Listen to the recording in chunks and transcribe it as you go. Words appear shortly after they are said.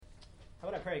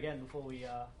pray again before we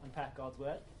unpack God's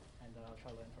word and try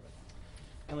to learn from it.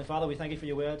 Heavenly Father, we thank you for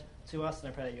your word to us, and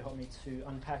I pray that you help me to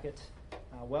unpack it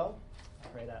well. I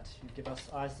pray that you give us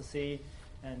eyes to see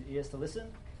and ears to listen,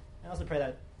 and I also pray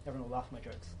that everyone will laugh at my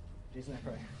jokes. In Jesus' name I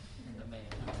pray.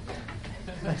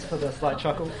 Thanks for the slight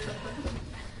chuckle.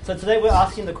 So today we're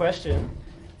asking the question,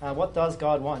 what does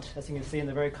God want? As you can see in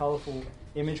the very colourful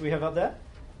image we have up there.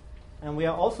 And we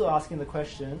are also asking the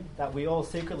question that we all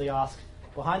secretly ask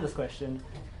behind this question,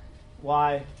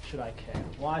 why should I care?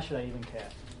 Why should I even care?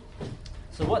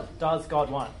 So what does God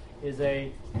want is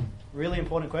a really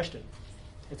important question.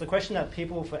 It's a question that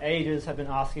people for ages have been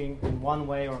asking in one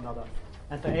way or another.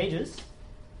 And for ages,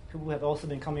 people have also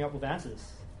been coming up with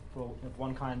answers for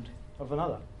one kind or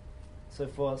another. So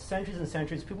for centuries and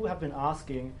centuries, people have been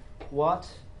asking,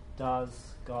 what does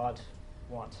God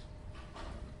want?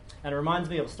 And it reminds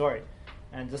me of a story.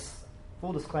 And just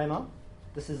full disclaimer,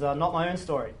 this is not my own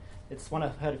story. It's one I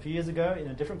heard a few years ago in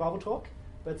a different Bible talk,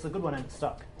 but it's a good one and it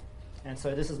stuck. And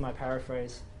so this is my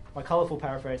paraphrase, my colourful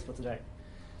paraphrase for today.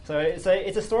 So it's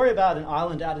a story about an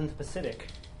island out in the Pacific.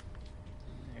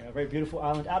 A very beautiful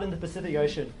island out in the Pacific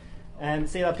Ocean. And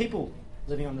see, there are people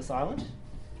living on this island.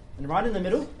 And right in the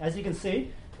middle, as you can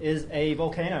see, is a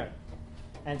volcano.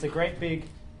 And it's a great big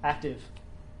active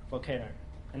volcano.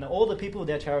 And all the people,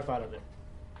 they're terrified of it.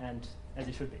 And as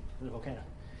you should be, it's a volcano.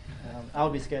 I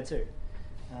would be scared too.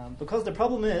 Because the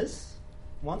problem is,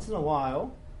 once in a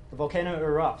while, the volcano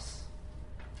erupts.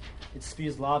 It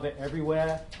spews lava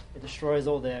everywhere. It destroys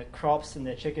all their crops and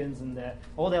their chickens and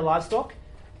all their livestock,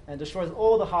 and destroys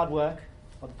all the hard work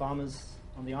of the farmers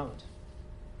on the island.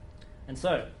 And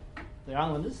so, the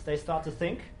islanders, they start to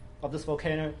think of this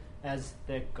volcano as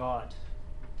their god.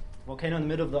 The volcano in the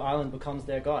middle of the island becomes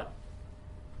their god.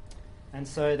 And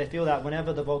so they feel that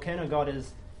whenever the volcano god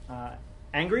is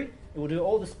angry, it will do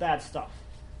all this bad stuff.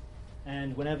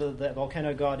 And whenever the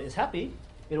volcano god is happy,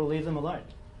 it will leave them alone.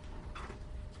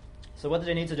 So what do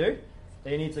they need to do?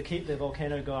 They need to keep their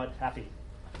volcano god happy.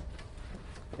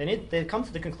 They come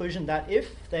to the conclusion that if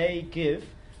they give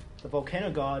the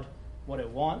volcano god what it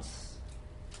wants,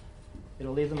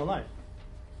 it'll leave them alone.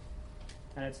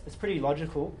 And it's a pretty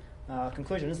logical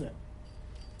conclusion, isn't it?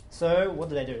 So what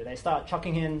do? They start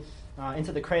chucking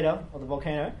into the crater of the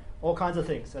volcano all kinds of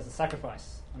things as a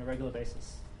sacrifice on a regular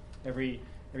basis. Every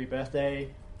birthday,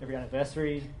 every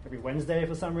anniversary, every Wednesday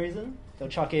for some reason, they'll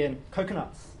chuck in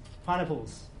coconuts,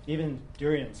 pineapples, even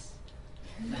durians.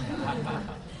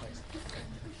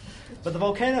 But the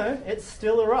volcano, it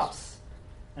still erupts,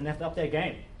 and they have to up their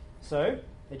game. So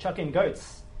they chuck in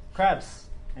goats, crabs,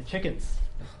 and chickens.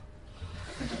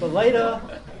 But later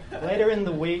in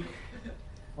the week,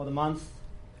 or the month,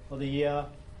 or the year,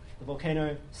 the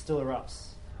volcano still erupts.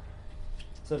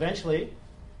 So eventually,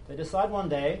 they decide one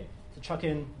day to chuck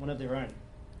in one of their own.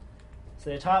 So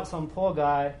they tie up some poor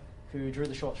guy who drew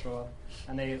the short straw,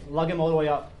 and they lug him all the way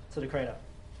up to the crater.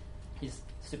 He's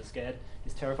super scared,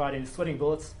 he's terrified, and he's sweating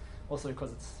bullets, also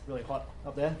because it's really hot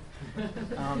up there.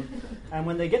 And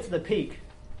when they get to the peak,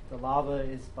 the lava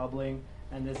is bubbling,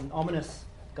 and there's an ominous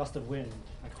gust of wind,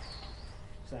 like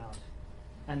sound.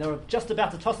 And they're just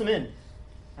about to toss him in,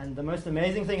 and the most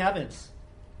amazing thing happens.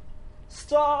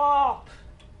 Stop!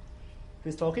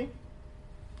 Who's talking?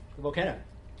 The volcano.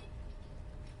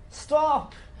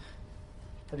 Stop!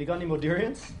 Have you got any more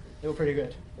durians? They were pretty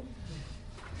good.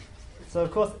 So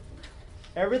of course,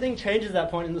 everything changes at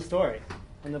that point in the story,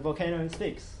 when the volcano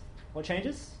speaks. What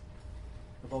changes?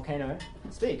 The volcano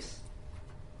speaks.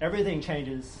 Everything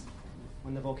changes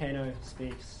when the volcano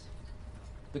speaks.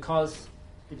 Because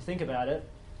if you think about it,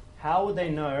 how would they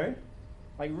know,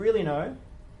 like really know,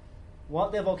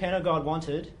 what their volcano god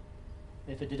wanted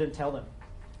if it didn't tell them?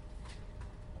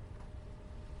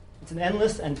 It's an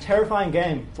endless and terrifying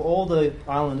game for all the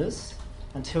islanders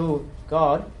until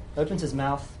God opens his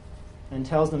mouth and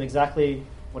tells them exactly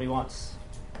what he wants.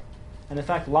 And in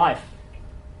fact, life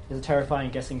is a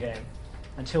terrifying guessing game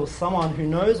until someone who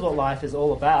knows what life is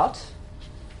all about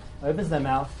opens their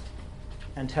mouth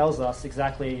and tells us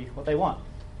exactly what they want.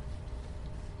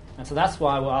 And so that's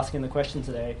why we're asking the question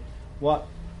today, what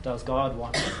does God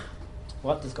want?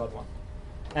 What does God want?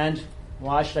 And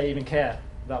why should I even care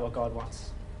about what God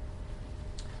wants?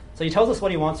 So he tells us what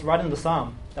he wants right in the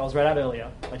psalm that was read out earlier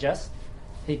by Jess.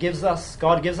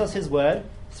 God gives us his word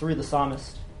through the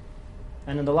psalmist.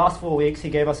 And in the last 4 weeks, he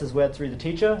gave us his word through the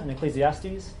teacher in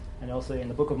Ecclesiastes, and also in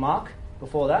the book of Mark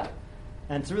before that,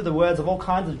 and through the words of all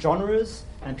kinds of genres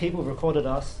and people recorded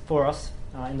for us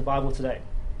in the Bible today.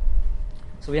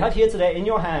 So we have here today in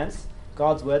your hands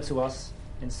God's word to us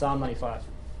in Psalm 95.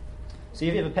 So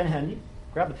if you have a pen handy,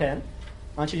 grab the pen.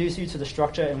 I'll introduce you to the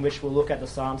structure in which we'll look at the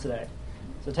psalm today.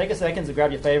 So take a second to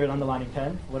grab your favorite underlining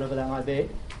pen, whatever that might be.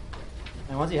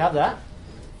 And once you have that,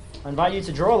 I invite you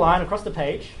to draw a line across the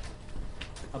page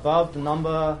above the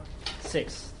number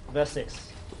 6, verse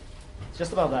 6.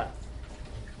 Just above that.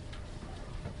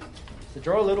 So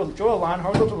draw a line,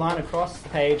 horizontal line across the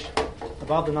page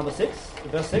above the number 6, the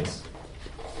verse 6.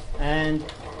 And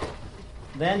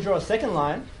then draw a second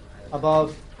line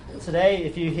above today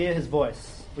if you hear his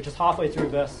voice, which is halfway through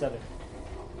verse 7.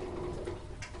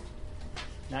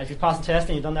 Now if you've passed the test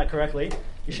and you've done that correctly,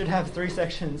 you should have 3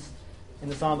 sections in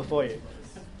the psalm before you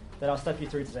that I'll step you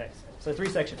through today. So 3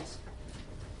 sections.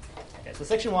 Okay, so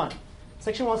section 1.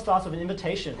 Section 1 starts with an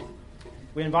invitation.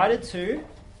 We're invited to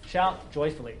shout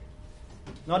joyfully.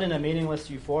 Not in a meaningless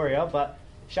euphoria, but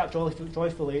shout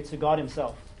joyfully to God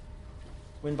himself.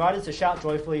 We're invited to shout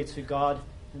joyfully to God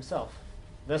himself.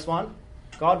 Verse 1,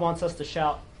 God wants us to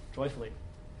shout joyfully.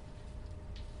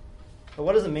 But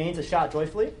what does it mean to shout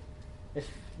joyfully? If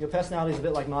your personality is a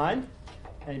bit like mine,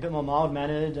 and you're a bit more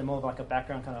mild-mannered and more of like a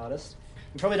background kind of artist,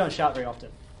 you probably don't shout very often.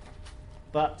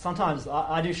 But sometimes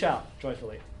I do shout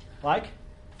joyfully. Like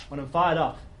when I'm fired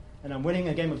up and I'm winning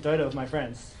a game of Dota with my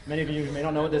friends. Many of you may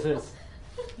not know what this is.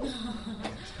 You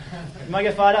might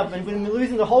get fired up and we're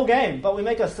losing the whole game, but we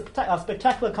make a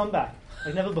spectacular comeback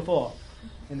like never before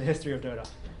in the history of Dota.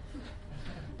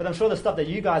 But I'm sure there's stuff that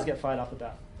you guys get fired up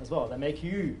about as well that make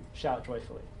you shout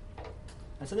joyfully.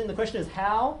 And so then the question is,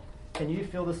 how can you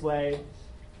feel this way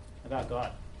about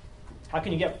God? How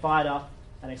can you get fired up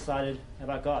and excited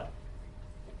about God?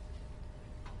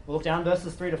 We'll look down,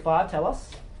 verses 3 to 5 tell us.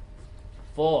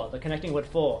 For, the connecting word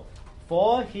for.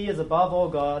 For he is above all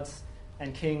gods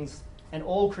and kings and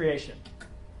all creation.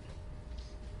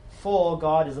 For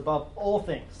God is above all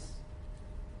things.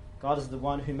 God is the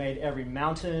one who made every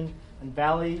mountain and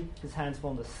valley. His hands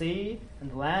formed the sea and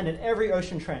the land and every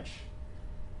ocean trench.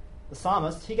 The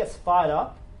psalmist, he gets fired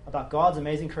up about God's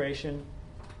amazing creation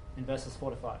in verses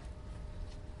 4 to 5.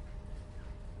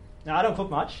 Now, I don't cook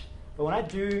much, but when I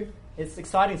do, it's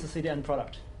exciting to see the end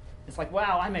product. It's like,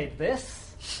 wow, I made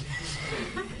this.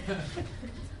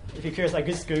 If you're curious, I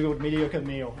just Googled mediocre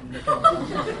meal.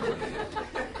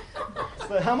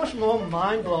 So how much more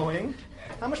mind-blowing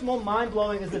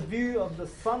is the view of the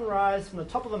sunrise from the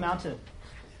top of a mountain?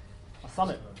 A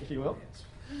summit, if you will.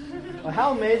 Or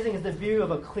how amazing is the view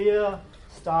of a clear,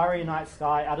 starry night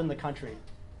sky out in the country?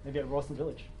 Maybe at Rawson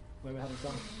Village, where we're having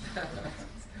summer.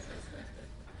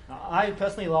 I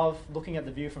personally love looking at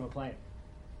the view from a plane.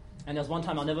 And there was one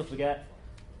time I'll never forget.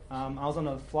 I was on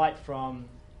a flight from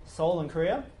Seoul in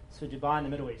Korea to Dubai in the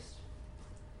Middle East.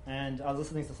 And I was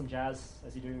listening to some jazz,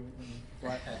 as you do in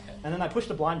flight. And then I pushed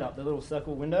the blind up, the little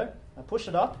circle window. I pushed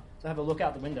it up to have a look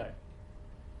out the window.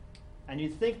 And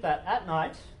you'd think that at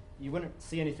night, you wouldn't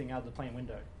see anything out of the plane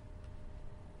window.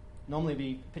 Normally it'd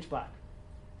be pitch black.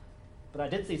 But I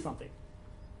did see something.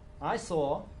 I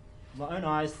saw, with my own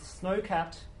eyes,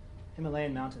 snow-capped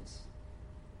Himalayan mountains.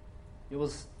 It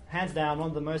was, hands down, one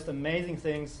of the most amazing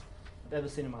things I've ever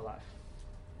seen in my life.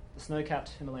 The snow-capped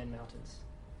Himalayan mountains.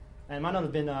 And it might not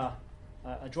have been a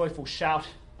joyful shout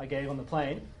I gave on the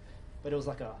plane, but it was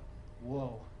like a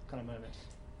whoa kind of moment.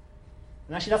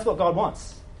 And actually that's what God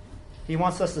wants. He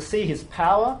wants us to see his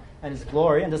power and his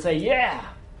glory and to say, yeah!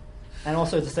 And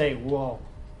also to say, whoa.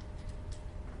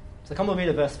 So come with me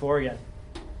to verse 4 again.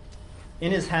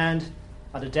 In his hand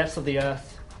are the depths of the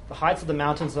earth. The heights of the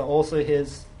mountains are also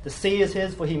his. The sea is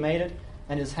his, for he made it,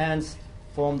 and his hands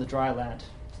formed the dry land.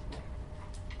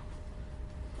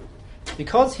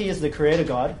 Because he is the creator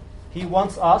God, he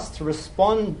wants us to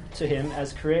respond to him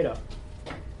as creator.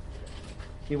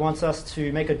 He wants us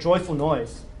to make a joyful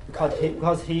noise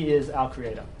because he is our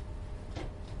creator.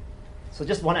 So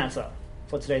just one answer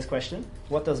for today's question,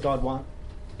 what does God want?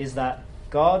 Is that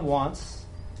God wants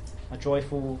a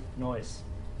joyful noise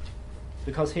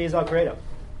because he is our creator.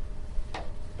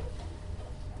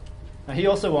 Now he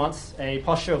also wants a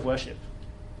posture of worship.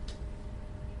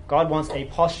 God wants a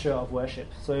posture of worship.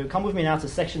 So come with me now to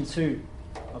section 2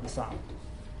 of the psalm.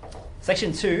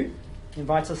 Section 2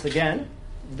 invites us again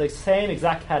with the same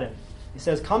exact pattern. He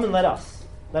says, come and let us.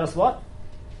 Let us what?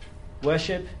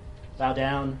 Worship, bow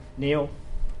down, kneel.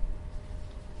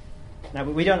 Now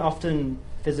we don't often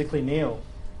physically kneel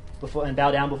before and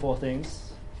bow down before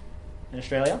things in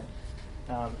Australia.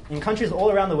 In countries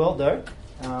all around the world though,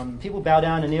 people bow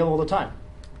down and kneel all the time.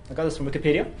 I got this from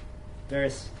Wikipedia.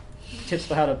 Various tips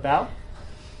for how to bow.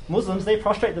 Muslims, they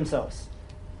prostrate themselves,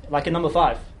 like in number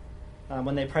 5,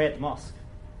 when they pray at the mosque.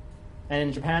 And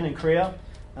in Japan and Korea,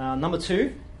 number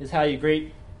 2 is how you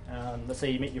greet, let's say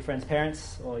you meet your friend's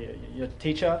parents or your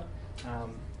teacher.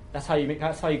 That's how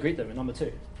you greet them in number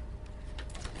 2.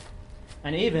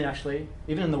 And even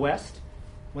in the West,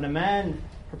 when a man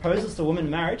proposes to a woman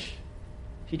in marriage,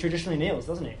 he traditionally kneels,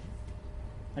 doesn't he?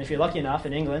 And if you're lucky enough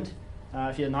in England,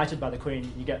 if you're knighted by the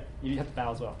Queen, you have to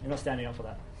bow as well. You're not standing up for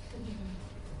that.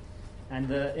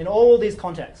 And in all these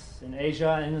contexts, in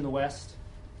Asia and in the West,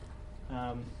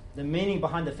 the meaning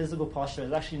behind the physical posture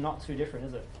is actually not too different,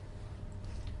 is it?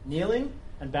 Kneeling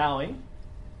and bowing,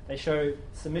 they show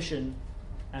submission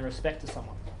and respect to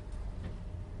someone.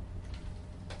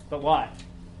 But why?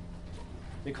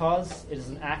 Because it is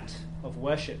an act of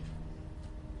worship.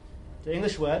 The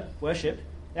English word, worship,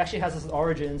 actually has its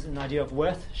origins in the idea of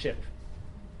worthship.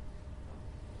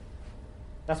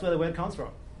 That's where the word comes from,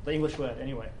 the English word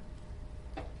anyway.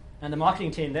 And the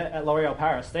marketing team there at L'Oréal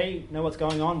Paris, they know what's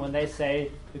going on when they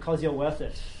say, because you're worth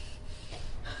it.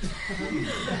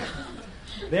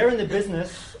 They're in the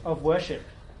business of worship.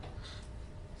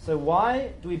 So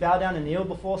why do we bow down and kneel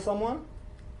before someone?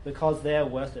 Because they're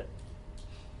worth it.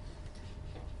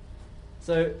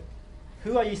 So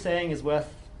who are you saying is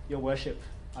worth your worship,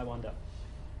 I wonder?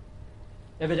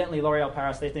 Evidently, L'Oréal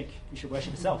Paris, they think you should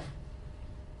worship yourself.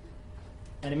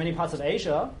 And in many parts of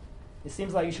Asia, it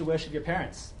seems like you should worship your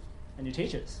parents and your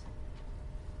teachers.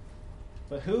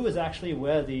 But who is actually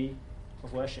worthy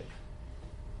of worship?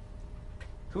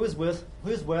 Who is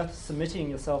worth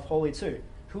submitting yourself wholly to?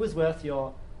 Who is worth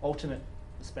your ultimate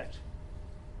respect?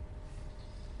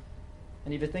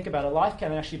 And if you think about it, life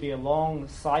can actually be a long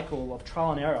cycle of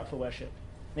trial and error for worship.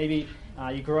 Maybe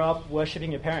you grew up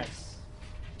worshipping your parents.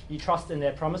 You trust in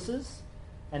their promises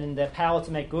and in their power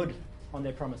to make good on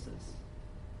their promises.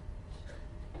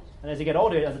 And as you get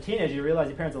older, as a teenager, you realize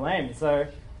your parents are lame, so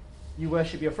you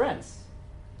worship your friends.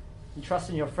 You trust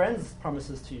in your friends'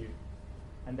 promises to you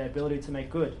and their ability to make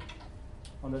good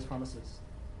on those promises.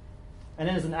 And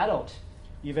then as an adult,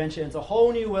 you venture into a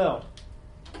whole new world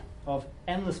of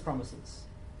endless promises.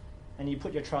 And you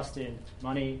put your trust in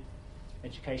money,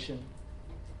 education,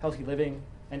 healthy living,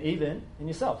 and even in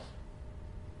yourself.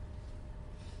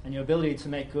 And your ability to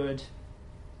make good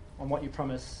on what you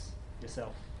promise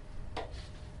yourself.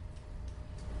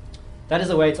 That is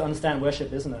a way to understand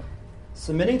worship, isn't it?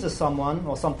 Submitting to someone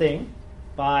or something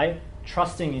by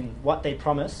trusting in what they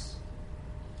promise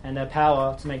and their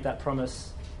power to make that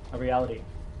promise a reality.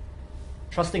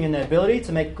 Trusting in their ability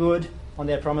to make good on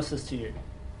their promises to you.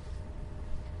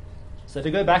 So if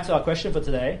we go back to our question for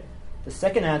today, the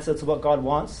second answer to what God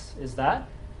wants is that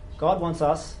God wants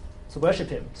us to worship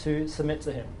him, to submit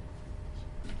to him.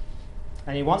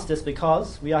 And he wants this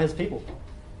because we are his people.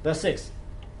 Verse 6.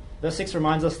 Verse 6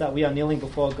 reminds us that we are kneeling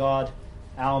before God,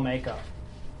 our Maker.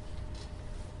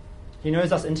 He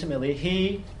knows us intimately.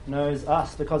 He knows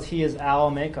us because he is our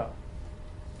Maker.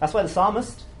 That's why the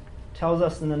psalmist tells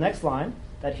us in the next line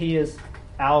that he is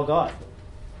our God.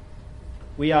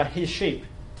 We are his sheep.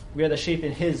 We are the sheep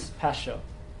in his pasture.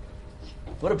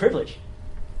 What a privilege.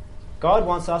 God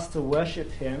wants us to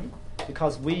worship him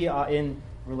because we are in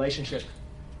relationship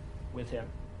with him.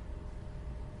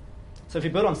 So if you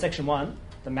build on section 1,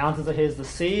 the mountains are his, the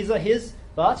seas are his,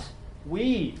 but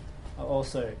we are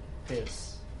also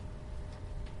his.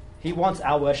 He wants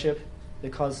our worship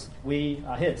because we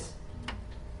are his.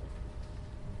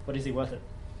 But is he worth it?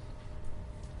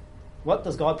 What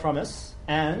does God promise?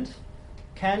 And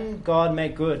can God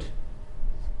make good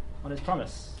on his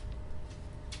promise?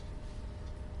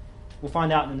 We'll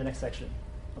find out in the next section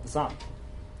of the psalm.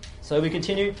 So we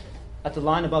continue at the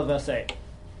line above verse 8,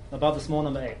 above the small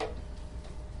number 8.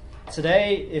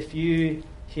 Today, if you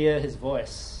hear his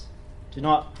voice, do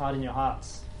not harden your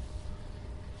hearts.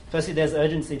 Firstly, there's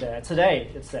urgency there. Today,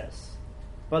 it says.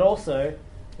 But also,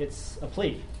 it's a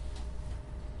plea.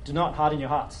 Do not harden your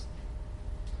hearts.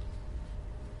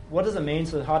 What does it mean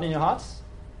to harden your hearts?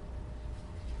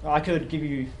 Well, I could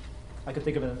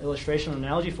think of an illustration or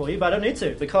analogy for you, but I don't need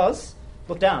to, because,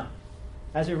 look down.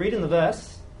 As we read in the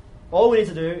verse, all we need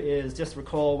to do is just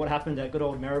recall what happened at good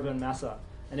old Meribah and Massah,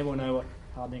 and then we'll know what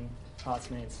hardening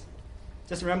hearts means.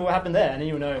 Just remember what happened there, and then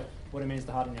you'll know what it means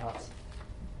to harden your hearts.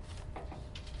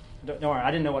 Don't worry,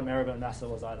 I didn't know what Meribah and Massah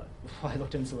was either before I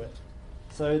looked into it.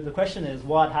 So the question is,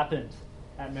 what happened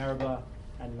at Meribah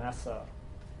and Massah?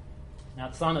 Now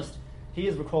the psalmist, he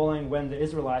is recalling when the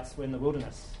Israelites were in the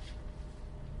wilderness.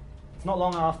 It's not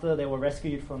long after they were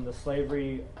rescued from the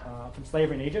slavery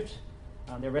in Egypt.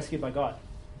 They were rescued by God.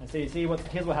 And so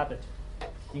here's what happened.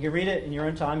 You can read it in your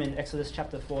own time in Exodus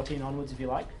chapter 14 onwards if you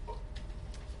like.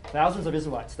 Thousands of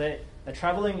Israelites, they're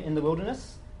traveling in the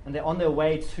wilderness and they're on their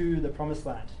way to the promised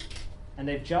land. And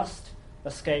they've just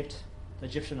escaped the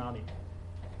Egyptian army.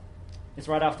 It's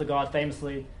right after God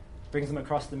famously brings them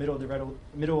across the middle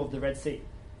of the Red Sea.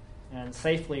 and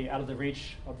safely out of the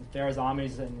reach of Pharaoh's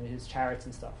armies and his chariots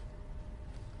and stuff.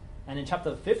 And in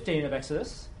chapter 15 of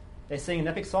Exodus, they sing an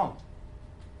epic song,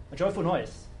 a joyful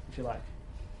noise, if you like.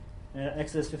 In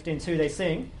Exodus 15:2, they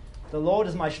sing, "The Lord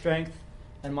is my strength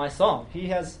and my song. He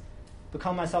has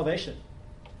become my salvation."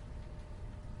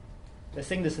 They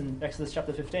sing this in Exodus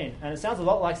chapter 15, and it sounds a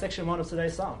lot like section 1 of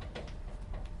today's psalm.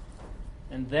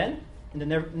 And then, in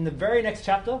the very next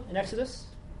chapter in Exodus,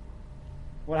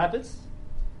 what happens?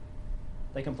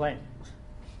 They complain.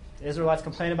 The Israelites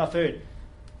complain about food.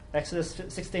 Exodus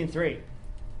 16:3.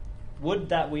 "Would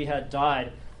that we had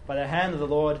died by the hand of the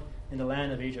Lord in the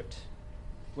land of Egypt,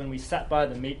 when we sat by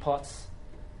the meat pots,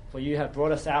 for you have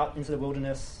brought us out into the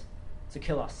wilderness to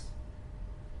kill us."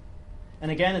 And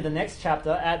again in the next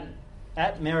chapter,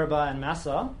 at Meribah and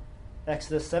Massah,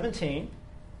 Exodus 17,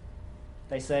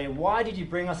 they say, "Why did you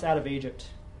bring us out of Egypt?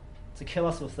 To kill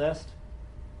us with thirst?"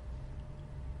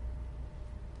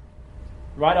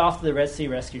 Right after the Red Sea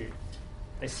rescue,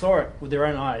 they saw it with their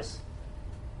own eyes,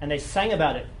 and they sang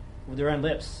about it with their own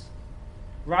lips.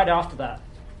 Right after that,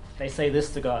 they say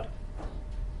this to God.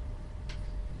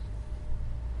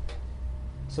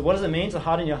 So what does it mean to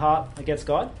harden your heart against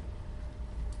God?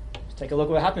 Just take a look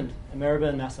at what happened at Meribah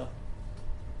and Massah.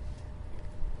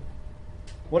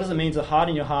 What does it mean to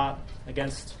harden your heart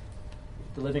against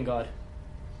the living God?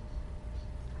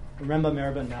 Remember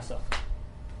Meribah and Massah.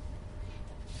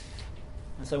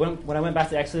 And so when I went back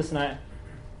to Exodus and I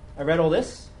read all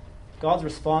this, God's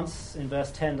response in verse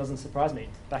 10 doesn't surprise me,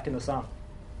 back in the psalm.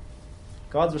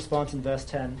 God's response in verse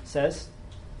 10 says,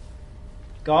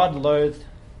 God loathed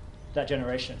that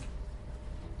generation.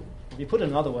 If you put it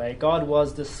another way, God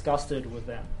was disgusted with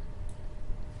them.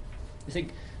 You see,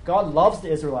 God loves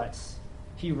the Israelites.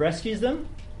 He rescues them,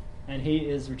 and he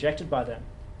is rejected by them.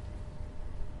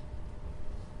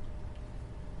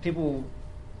 People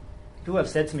have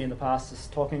said to me in the past,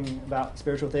 just talking about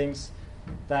spiritual things,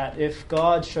 that if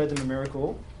God showed them a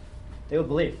miracle, they would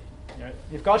believe. You know,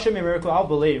 if God showed me a miracle, I'll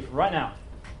believe right now.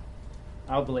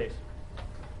 I'll believe.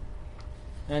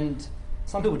 And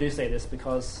some people do say this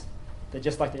because they're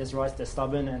just like the Israelites, they're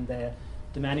stubborn and they're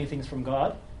demanding things from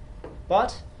God.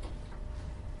 But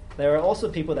there are also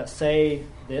people that say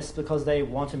this because they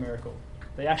want a miracle.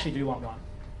 They actually do want one.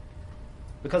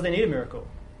 Because they need a miracle.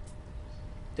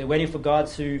 They're waiting for God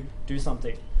to do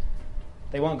something.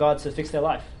 They want God to fix their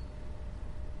life.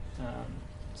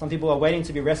 Some people are waiting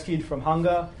to be rescued from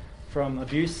hunger, from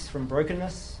abuse, from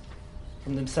brokenness,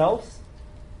 from themselves.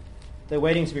 They're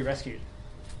waiting to be rescued.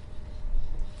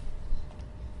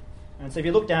 And so if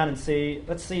you look down and see,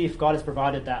 let's see if God has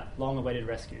provided that long-awaited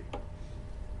rescue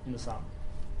in the psalm.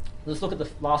 Let's look at the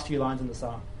last few lines in the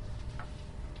psalm.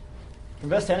 From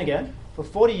verse 10 again, "For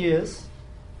 40 years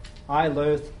I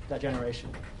loathed that generation,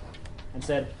 and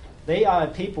said, they are a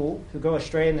people who go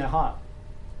astray in their heart,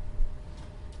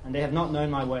 and they have not known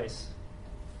my ways.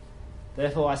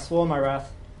 Therefore I swore in my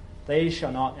wrath, they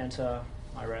shall not enter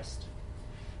my rest."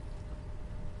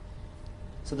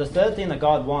 So the third thing that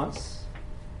God wants,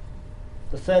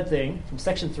 the third thing from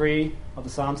section 3 of the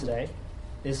psalm today,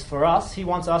 is for us, he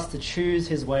wants us to choose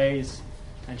his ways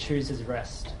and choose his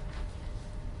rest.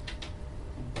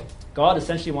 God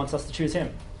essentially wants us to choose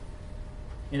him.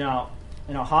 In our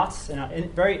hearts, in our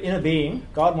very inner being,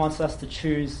 God wants us to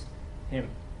choose him.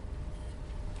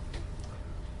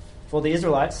 For the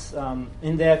Israelites,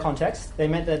 in their context, they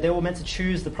meant that they were meant to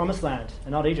choose the promised land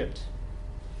and not Egypt.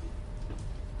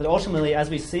 But ultimately, as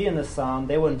we see in this psalm,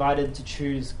 they were invited to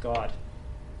choose God.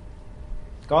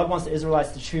 God wants the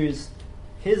Israelites to choose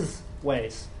his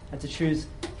ways and to choose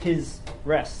his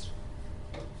rest.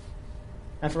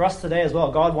 And for us today as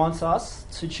well, God wants us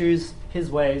to choose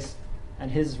his ways and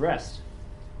his rest.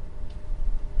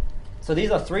 So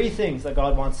these are three things that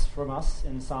God wants from us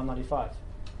in Psalm 95.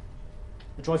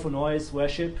 A joyful noise,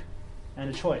 worship,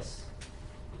 and a choice.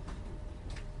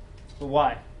 But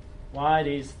why? Why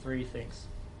these three things?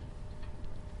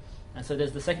 And so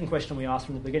there's the second question we asked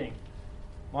from the beginning.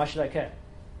 Why should I care?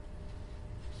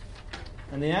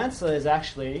 And the answer is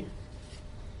actually,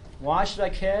 why should I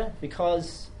care?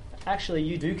 Because actually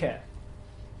you do care.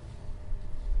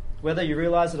 Whether you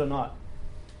realize it or not,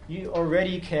 you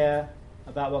already care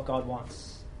about what God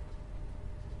wants.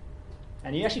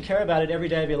 And you actually care about it every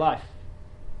day of your life.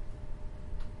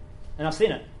 And I've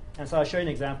seen it. And so I'll show you an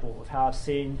example of how I've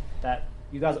seen that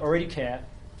you guys already care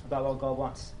about what God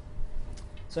wants.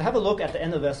 So have a look at the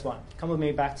end of verse 1. Come with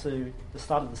me back to the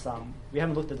start of the psalm. We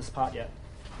haven't looked at this part yet.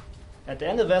 At the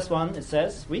end of verse 1, it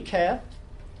says, we care,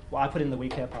 well, I put in the we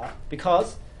care part,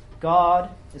 because God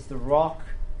is the rock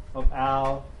of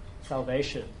our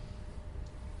salvation.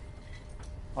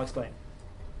 I'll explain.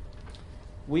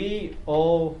 we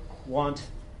all want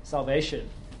salvation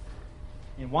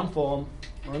in one form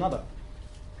or another.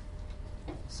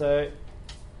 So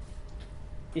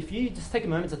if you just take a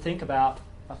moment to think about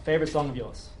a favorite song of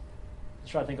yours,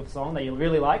 just try to think of a song that you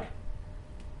really like,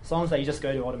 songs that you just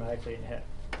go to automatically in your head.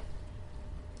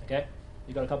 Okay?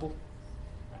 You got a couple?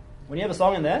 When you have a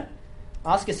song in there,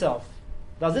 ask yourself,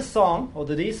 does this song or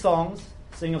do these songs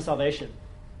sing of salvation?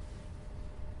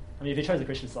 I mean, if you chose a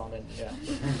Christian song, then yeah.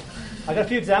 I got a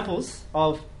few examples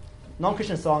of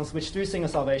non-Christian songs which do sing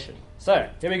of salvation. So,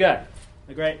 here we go.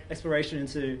 A great exploration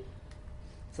into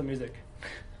some music.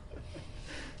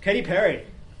 Katy Perry.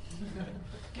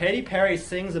 Katy Perry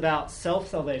sings about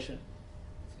self-salvation.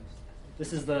 I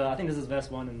think this is verse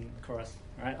 1 in the chorus.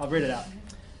 All right, I'll read it out.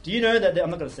 Do you know that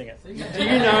I'm not going to sing it. Do you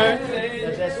know that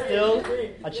there's still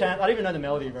a chance? I don't even know the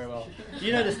melody very well. Do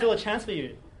you know there's still a chance for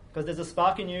you? Because there's a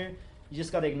spark in you. You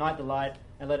just got to ignite the light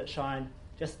and let it shine.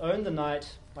 Just own the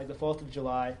night like the 4th of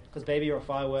July. Because baby, you're a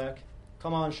firework.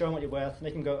 Come on, show him what you're worth.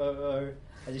 Make him go oh oh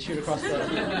as you shoot across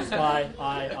the sky.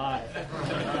 I.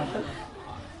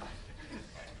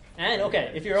 And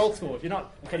okay, if you're old school, if you're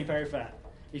not a Katy Perry fan,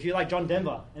 if you like John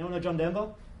Denver, anyone know John Denver?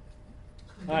 All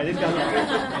right, this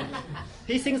guy.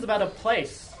 He sings about a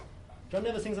place. John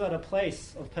Denver sings about a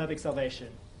place of perfect salvation.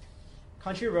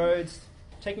 Country roads,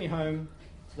 take me home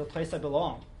to the place I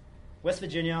belong. West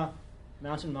Virginia,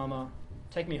 mountain mama,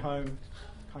 take me home,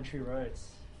 country roads.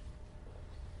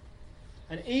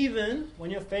 And even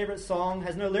when your favorite song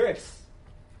has no lyrics,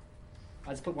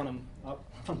 I just put one up,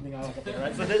 something I like up there,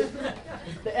 right? So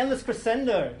the endless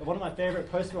crescendo of one of my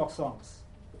favorite post-rock songs.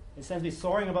 It sends me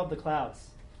soaring above the clouds.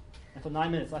 And for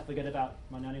 9 minutes, I forget about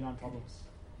my 99 problems.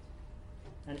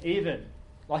 And even,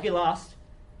 lucky last,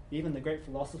 even the great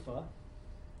philosopher,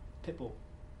 Pitbull.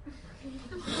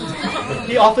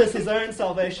 He offers his own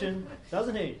salvation,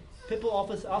 doesn't he? Pitbull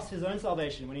offers us his own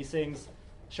salvation when he sings,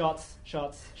 shots,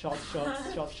 shots, shots,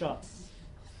 shots, shots, shots.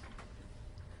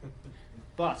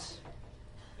 But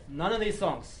none of these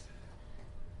songs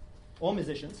or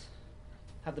musicians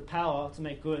have the power to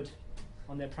make good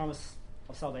on their promise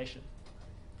of salvation.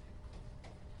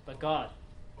 But God,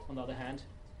 on the other hand,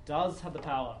 does have the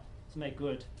power to make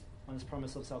good on his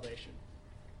promise of salvation.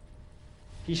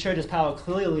 He showed his power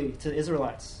clearly to the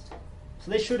Israelites, so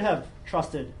they should have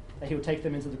trusted that he would take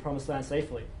them into the promised land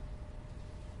safely.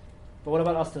 But what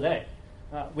about us today?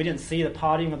 We didn't see the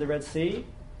parting of the Red Sea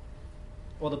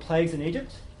or the plagues in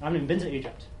Egypt. I haven't even been to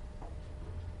Egypt.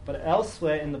 But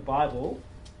elsewhere in the Bible,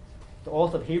 the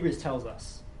author of Hebrews tells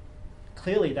us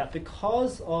clearly that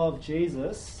because of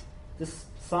Jesus, this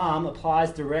psalm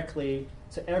applies directly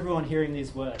to everyone hearing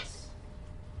these words.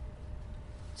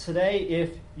 Today,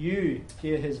 if you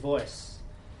hear his voice,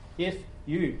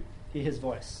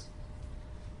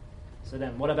 so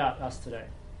then what about us today?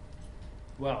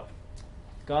 Well,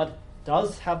 God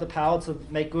does have the power to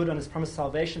make good on his promise of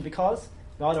salvation because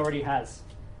God already has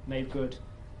made good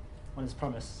on his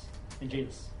promise in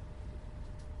Jesus.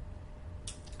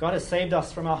 God has saved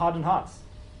us from our hardened hearts.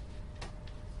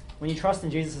 When you trust in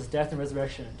Jesus' death and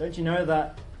resurrection, don't you know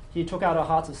that he took out our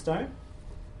hearts of stone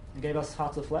and gave us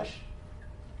hearts of flesh?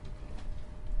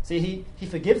 See, he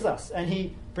forgives us and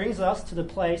he brings us to the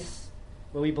place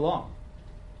where we belong,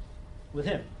 with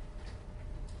him.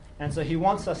 And so he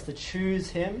wants us to choose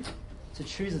him, to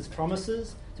choose his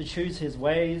promises, to choose his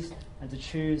ways, and to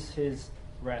choose his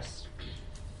rest.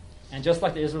 And just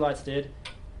like the Israelites did,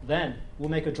 then we'll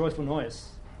make a joyful noise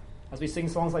as we sing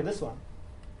songs like this one.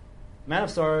 Man of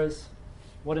sorrows,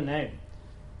 what a name,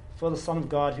 for the Son of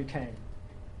God who came,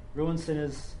 ruined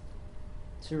sinners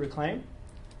to reclaim.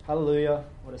 Hallelujah,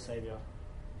 what a Saviour.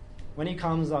 When he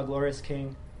comes, our glorious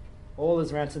King, all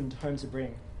is ransomed home to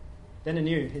bring. Then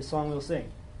anew his song we'll sing.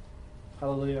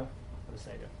 Hallelujah, what a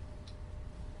Saviour.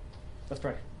 Let's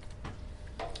pray.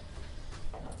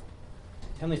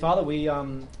 Heavenly Father, we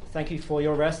thank you for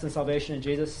your rest and salvation in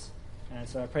Jesus. And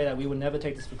so I pray that we will never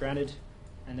take this for granted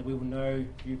and that we will know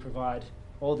you provide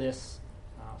all this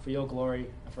for your glory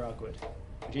and for our good.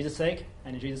 For Jesus' sake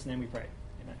and in Jesus' name we pray.